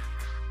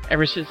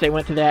 Ever since they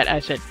went to that, I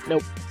said,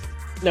 nope.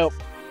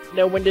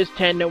 No Windows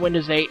 10, no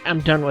Windows 8,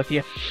 I'm done with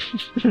you.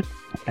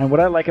 And what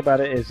I like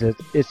about it is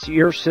it's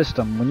your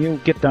system. When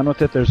you get done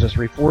with it, there's this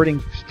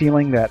rewarding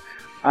feeling that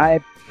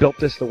I built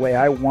this the way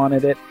I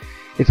wanted it.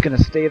 It's going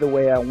to stay the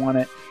way I want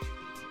it.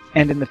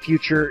 And in the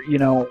future,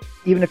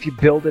 even if you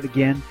build it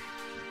again,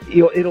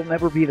 it'll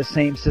never be the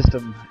same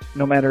system,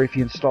 no matter if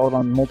you install it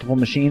on multiple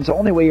machines. The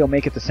only way you'll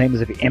make it the same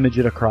is if you image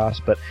it across.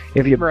 But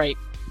if you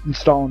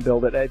install and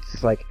build it,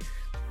 it's like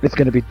it's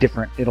going to be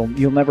different.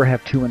 You'll never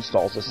have two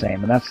installs the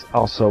same, and that's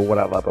also what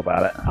I love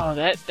about it. Oh,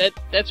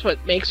 that's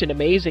what makes it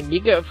amazing.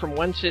 You go from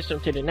one system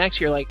to the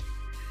next, you're like,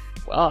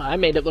 well, I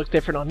made it look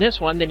different on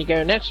this one, then you go to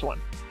the next one.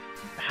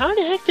 How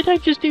the heck did I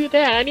just do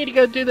that? I need to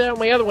go do that on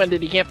my other one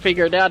that you can't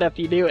figure it out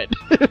after you do it.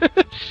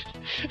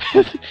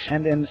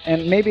 And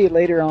maybe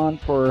later on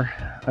for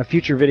a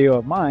future video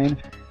of mine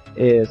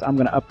is I'm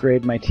going to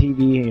upgrade my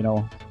TV,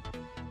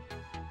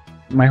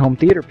 my home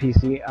theater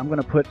PC. I'm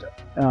going to put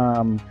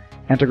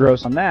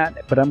Antigros on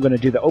that, but I'm going to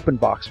do the open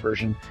box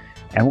version,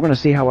 and we're going to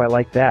see how I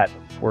like that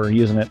for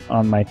using it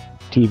on my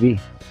TV.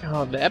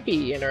 Oh, that'd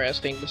be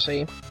interesting to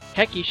see.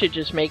 Heck, you should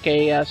just make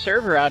a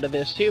server out of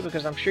this too,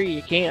 because I'm sure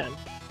you can.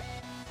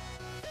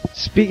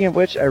 Speaking of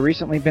which, I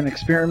recently been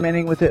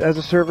experimenting with it as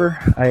a server.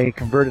 I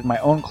converted my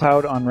own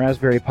cloud on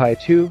Raspberry Pi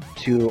 2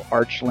 to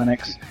Arch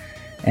Linux,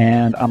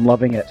 and I'm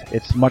loving it.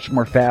 It's much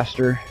more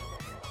faster,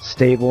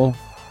 stable.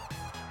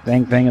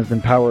 Thing has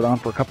been powered on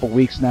for a couple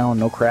weeks now and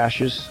no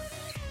crashes.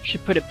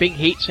 Should put a big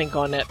heatsink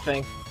on that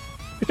thing.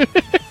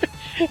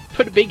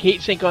 Put a big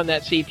heatsink on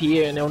that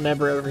CPU and it'll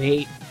never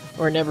overheat.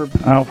 Or never...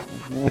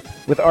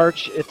 With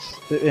Arch,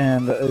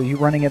 you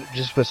running it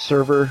just with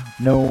server,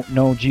 no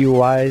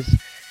GUIs,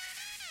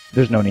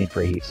 there's no need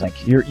for a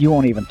heatsink. You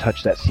won't even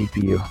touch that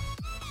CPU.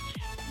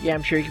 Yeah,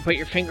 I'm sure you can put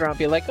your finger on and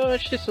be like, oh,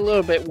 it's just a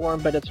little bit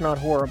warm, but it's not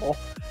horrible.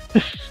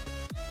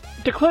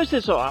 To close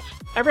this off,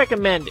 I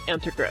recommend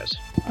Entergross.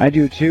 I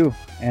do too.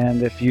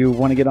 And if you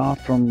want to get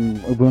off from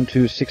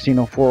Ubuntu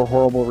 16.04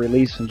 horrible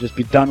release and just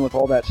be done with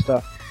all that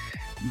stuff,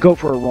 go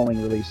for a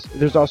rolling release.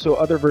 There's also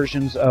other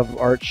versions of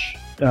Arch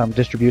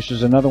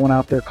distributions. Another one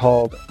out there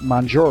called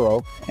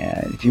Manjaro,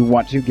 and if you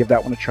want to, give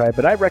that one a try.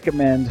 But I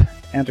recommend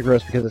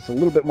Entergross because it's a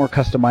little bit more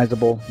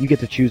customizable. You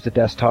get to choose the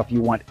desktop you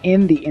want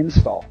in the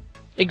install.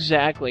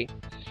 Exactly.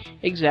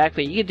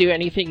 You can do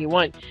anything you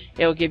want.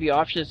 It'll give you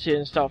options to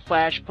install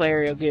Flash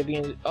Player. It'll give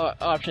you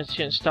options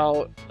to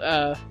install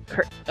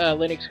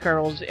Linux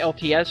kernels,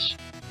 LTS,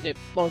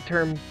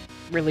 long-term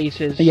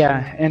releases.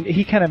 Yeah, and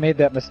he kind of made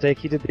that mistake.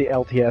 He did the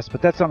LTS,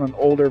 but that's on an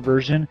older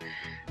version.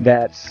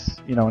 That's,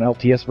 an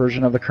LTS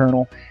version of the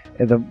kernel.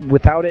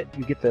 Without it,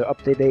 you get the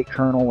up-to-date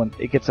kernel. When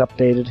it gets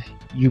updated,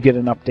 you get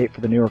an update for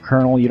the newer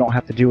kernel. You don't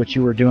have to do what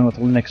you were doing with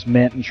Linux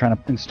Mint and trying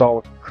to install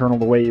a kernel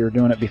the way you were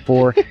doing it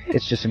before.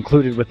 It's just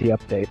included with the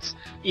updates.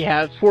 Yeah,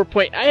 I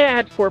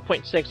had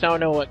 4.6. I don't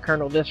know what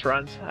kernel this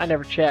runs. I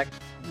never checked.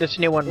 This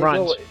new one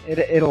runs.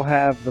 It'll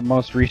have the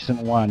most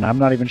recent one. I'm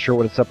not even sure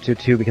what it's up to,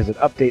 too, because it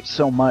updates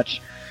so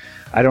much.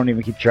 I don't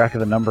even keep track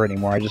of the number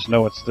anymore. I just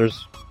know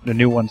the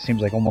new one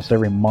seems like almost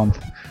every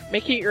month.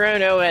 Make it your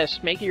own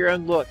OS. Make it your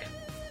own look.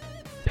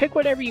 Pick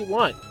whatever you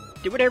want.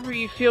 Do whatever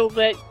you feel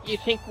that you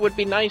think would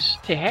be nice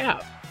to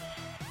have.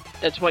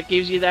 That's what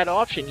gives you that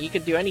option. You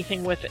can do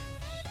anything with it.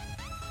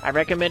 I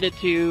recommend it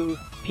to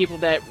people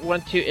that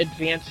want to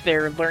advance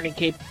their learning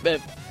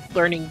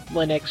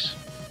Linux,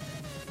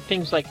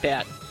 things like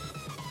that.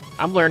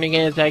 I'm learning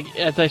it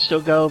as I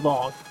still go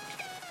along.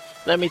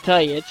 Let me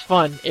tell you, it's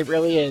fun. It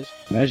really is.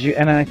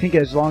 And I think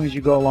as long as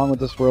you go along with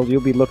this world,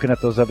 you'll be looking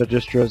at those other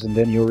distros, and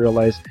then you'll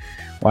realize,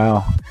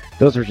 wow,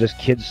 those are just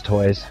kids'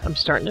 toys. I'm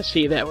starting to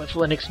see that with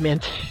Linux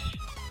Mint.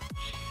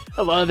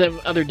 A lot of them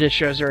other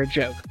distros are a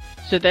joke.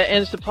 So that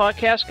ends the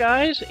podcast,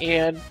 guys,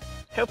 and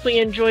hopefully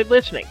you enjoyed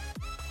listening.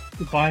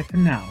 Goodbye for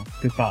now.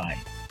 Goodbye.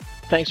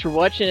 Thanks for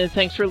watching, and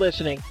thanks for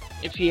listening.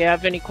 If you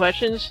have any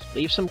questions,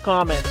 leave some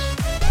comments.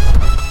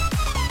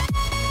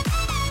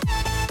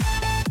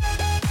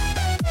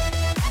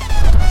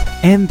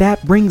 And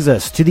that brings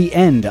us to the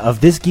end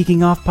of this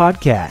Geeking Off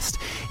podcast.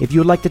 If you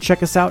would like to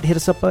check us out, hit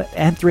us up at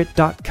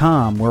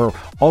anthrit.com, where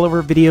all of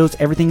our videos,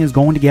 everything is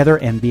going together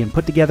and being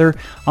put together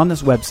on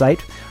this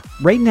website.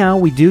 Right now,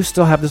 we do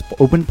still have this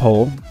open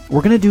poll.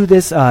 We're going to do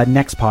this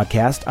next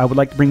podcast. I would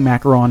like to bring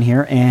Macro on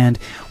here, and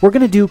we're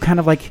going to do kind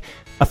of like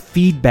a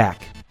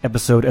feedback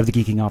episode of the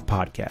Geeking Off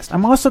podcast.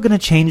 I'm also going to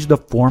change the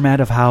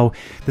format of how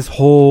this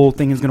whole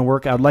thing is going to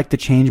work. I would like to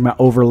change my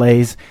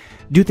overlays,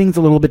 do things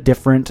a little bit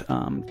different,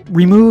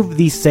 remove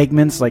these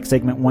segments like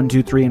segment 1,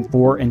 2, 3, and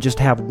 4, and just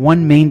have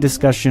one main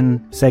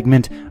discussion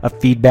segment, a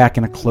feedback,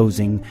 and a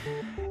closing.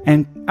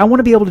 And I want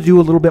to be able to do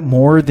a little bit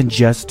more than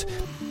just,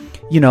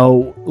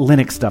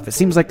 Linux stuff. It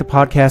seems like the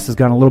podcast has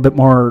gone a little bit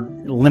more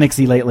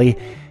Linuxy lately,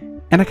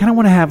 and I kind of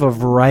want to have a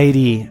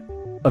variety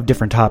of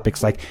different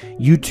topics like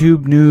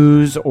YouTube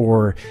news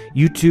or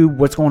YouTube,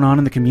 what's going on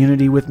in the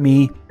community with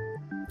me,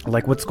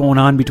 like what's going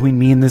on between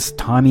me and this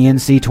Tommy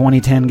NC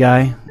 2010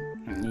 guy.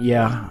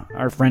 Yeah,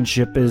 our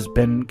friendship has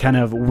been kind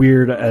of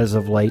weird as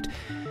of late.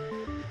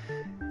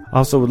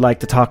 Also would like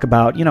to talk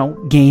about,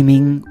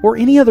 gaming or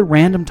any other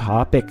random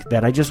topic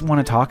that I just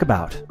want to talk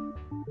about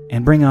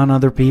and bring on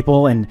other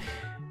people. And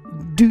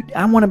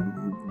I want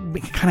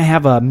to kind of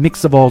have a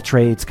mix of all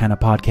trades kind of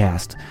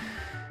podcast.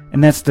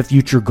 And that's the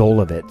future goal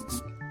of it.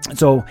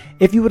 So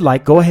if you would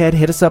like, go ahead,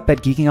 hit us up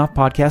at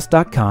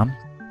geekingoffpodcast.com.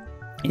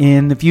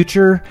 In the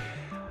future,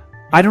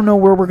 I don't know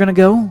where we're going to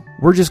go.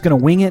 We're just going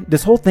to wing it.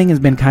 This whole thing has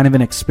been kind of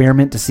an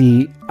experiment to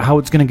see how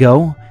it's going to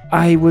go.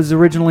 I was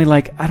originally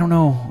like, I don't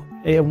know.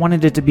 I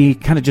wanted it to be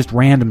kind of just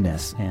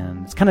randomness.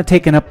 And it's kind of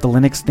taken up the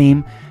Linux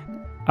theme.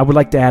 I would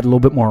like to add a little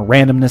bit more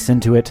randomness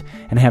into it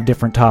and have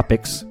different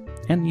topics.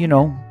 And,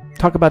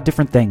 talk about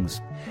different things.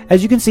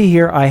 As you can see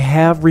here, I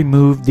have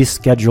removed the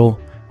schedule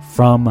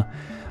from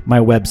my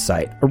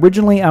website.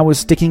 Originally, I was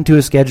sticking to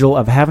a schedule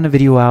of having a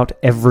video out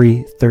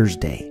every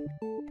Thursday.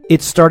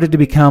 It started to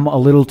become a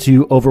little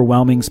too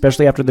overwhelming,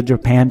 especially after the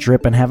Japan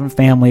trip and having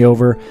family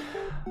over.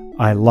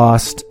 I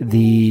lost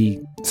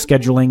the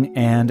scheduling,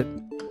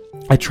 and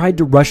I tried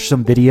to rush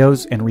some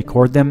videos and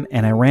record them,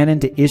 and I ran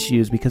into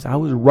issues because I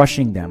was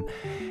rushing them.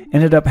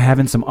 Ended up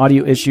having some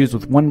audio issues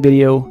with one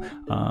video.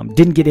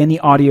 Didn't get any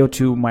audio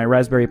to my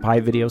Raspberry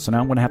Pi video, so now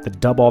I'm going to have to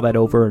dub all that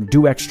over and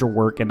do extra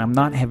work, and I'm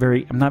not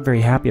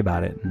very happy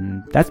about it.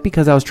 And that's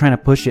because I was trying to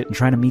push it and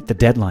trying to meet the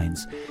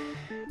deadlines.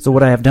 So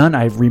what I have done,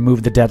 I've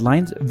removed the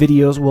deadlines.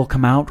 Videos will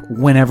come out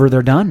whenever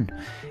they're done.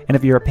 And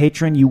if you're a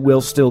patron, you will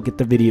still get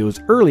the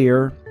videos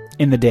earlier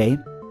in the day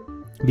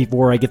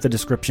before I get the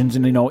descriptions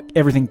and,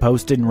 everything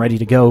posted and ready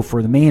to go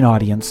for the main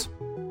audience.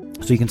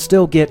 So you can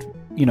still get,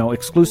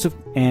 exclusive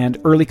and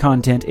early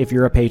content if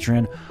you're a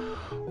patron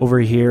over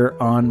here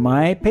on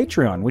my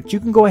Patreon, which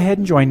you can go ahead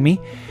and join me.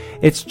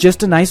 It's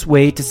just a nice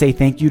way to say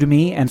thank you to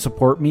me and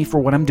support me for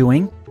what I'm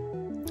doing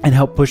and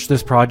help push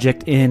this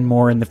project in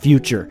more in the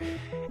future.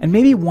 And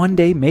maybe one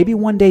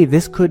day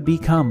this could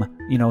become,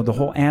 the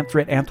whole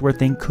Anthware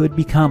thing could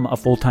become a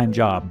full-time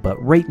job. But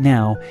right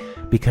now,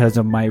 because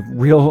of my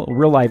real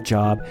life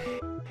job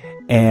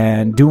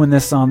and doing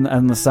this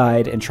on the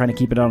side and trying to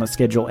keep it on a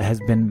schedule, it has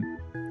been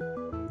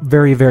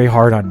very, very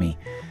hard on me.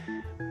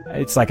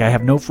 It's like I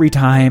have no free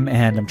time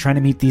and I'm trying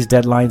to meet these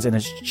deadlines and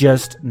it's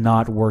just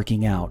not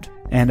working out.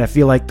 And I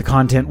feel like the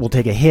content will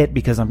take a hit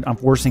because I'm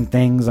forcing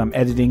things, I'm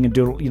editing and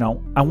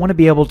I want to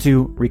be able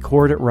to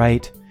record it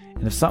right.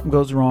 And if something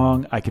goes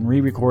wrong, I can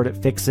re-record it,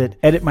 fix it,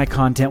 edit my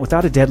content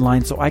without a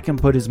deadline so I can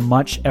put as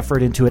much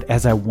effort into it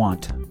as I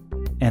want.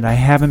 And I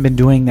haven't been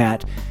doing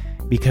that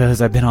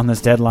because I've been on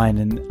this deadline,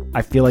 and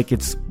I feel like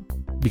it's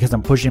because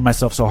I'm pushing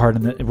myself so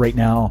hard right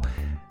now.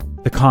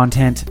 The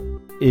content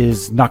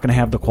is not going to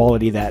have the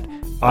quality that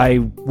I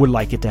would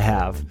like it to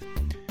have.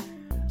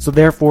 So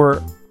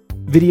therefore,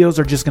 videos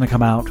are just going to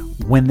come out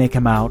when they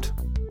come out.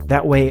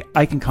 That way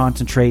I can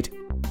concentrate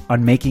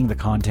on making the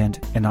content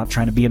and not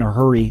trying to be in a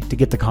hurry to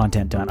get the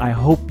content done. I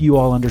hope you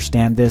all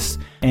understand this.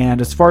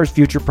 And as far as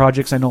future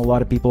projects, I know a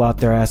lot of people out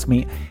there ask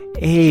me,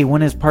 hey,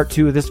 when is part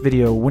 2 of this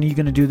video? When are you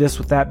going to do this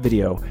with that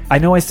video? I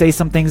know I say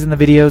some things in the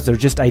videos, they're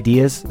just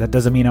ideas. That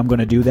doesn't mean I'm going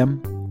to do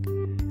them.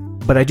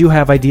 But I do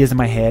have ideas in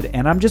my head,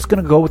 and I'm just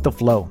going to go with the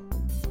flow.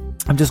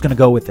 I'm just going to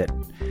go with it.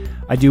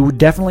 I do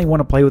definitely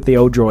want to play with the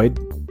Odroid.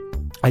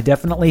 I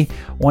definitely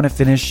want to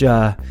finish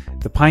the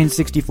Pine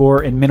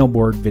 64 and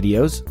Minnowboard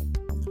videos,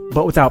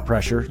 but without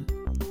pressure,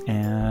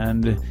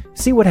 and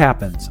see what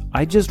happens.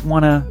 I just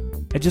want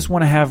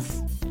to have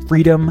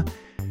freedom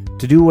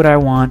to do what I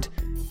want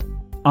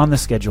on the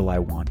schedule I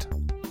want.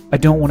 I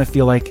don't want to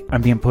feel like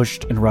I'm being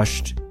pushed and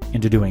rushed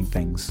into doing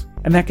things.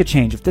 And that could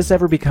change. If this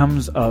ever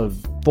becomes a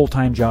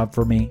full-time job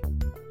for me,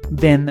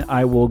 then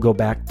I will go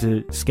back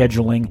to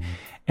scheduling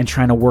and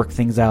trying to work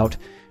things out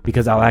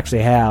because I'll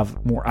actually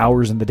have more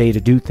hours in the day to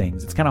do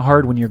things. It's kind of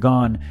hard when you're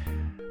gone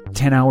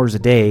 10 hours a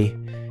day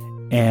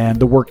and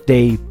the work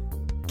day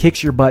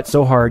kicks your butt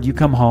so hard you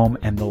come home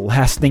and the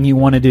last thing you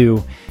want to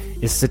do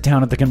is sit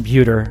down at the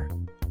computer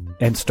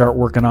and start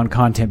working on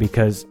content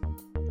because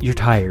you're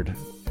tired.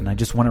 And I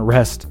just want to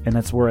rest, and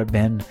that's where I've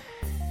been.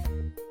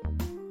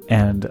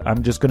 And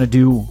I'm just going to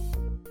do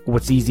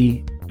what's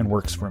easy and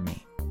works for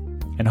me.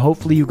 And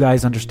hopefully you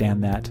guys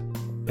understand that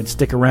and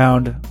stick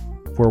around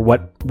for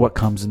what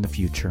comes in the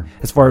future.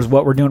 As far as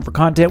what we're doing for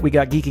content, we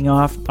got Geeking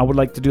Off. I would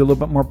like to do a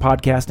little bit more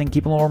podcasting,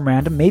 keep it a little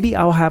random. Maybe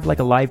I'll have like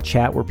a live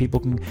chat where people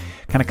can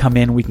kind of come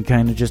in. We can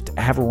kind of just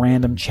have a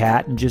random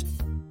chat and just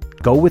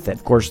go with it.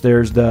 Of course,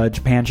 there's the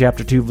Japan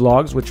Chapter 2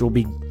 vlogs, which will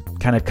be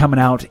kind of coming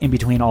out in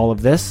between all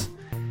of this.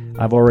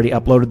 I've already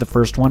uploaded the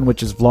first one,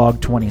 which is vlog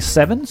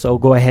 27, so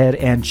go ahead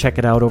and check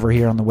it out over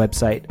here on the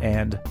website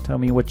and tell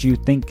me what you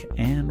think,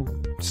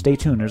 and stay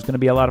tuned. There's going to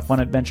be a lot of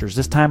fun adventures.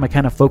 This time I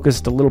kind of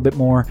focused a little bit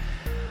more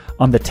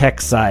on the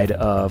tech side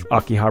of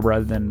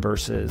Akihabara than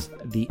versus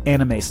the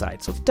anime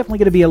side, so it's definitely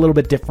going to be a little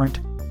bit different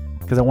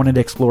because I wanted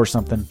to explore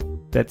something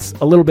that's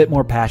a little bit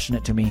more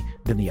passionate to me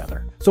than the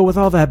other. So with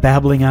all that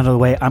babbling out of the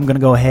way, I'm going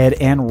to go ahead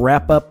and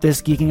wrap up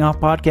this Geeking Off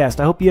podcast.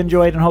 I hope you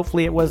enjoyed, and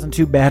hopefully it wasn't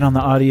too bad on the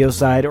audio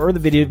side or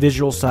the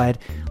visual side.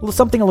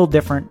 Something a little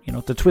different,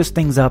 to twist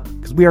things up,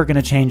 because we are going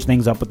to change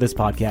things up with this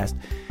podcast.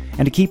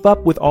 And to keep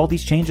up with all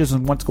these changes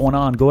and what's going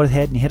on, go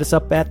ahead and hit us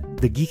up at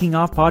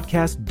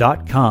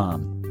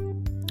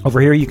thegeekingoffpodcast.com.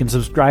 Over here, you can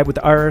subscribe with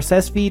the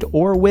RSS feed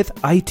or with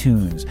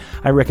iTunes.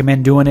 I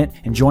recommend doing it,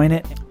 enjoying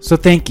it. So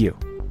thank you.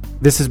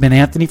 This has been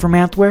Anthony from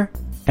Anthware,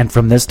 and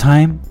from this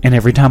time and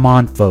every time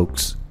on,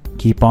 folks,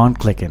 keep on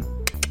clicking.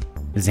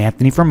 This is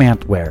Anthony from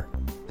Anthware,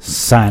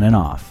 signing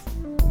off.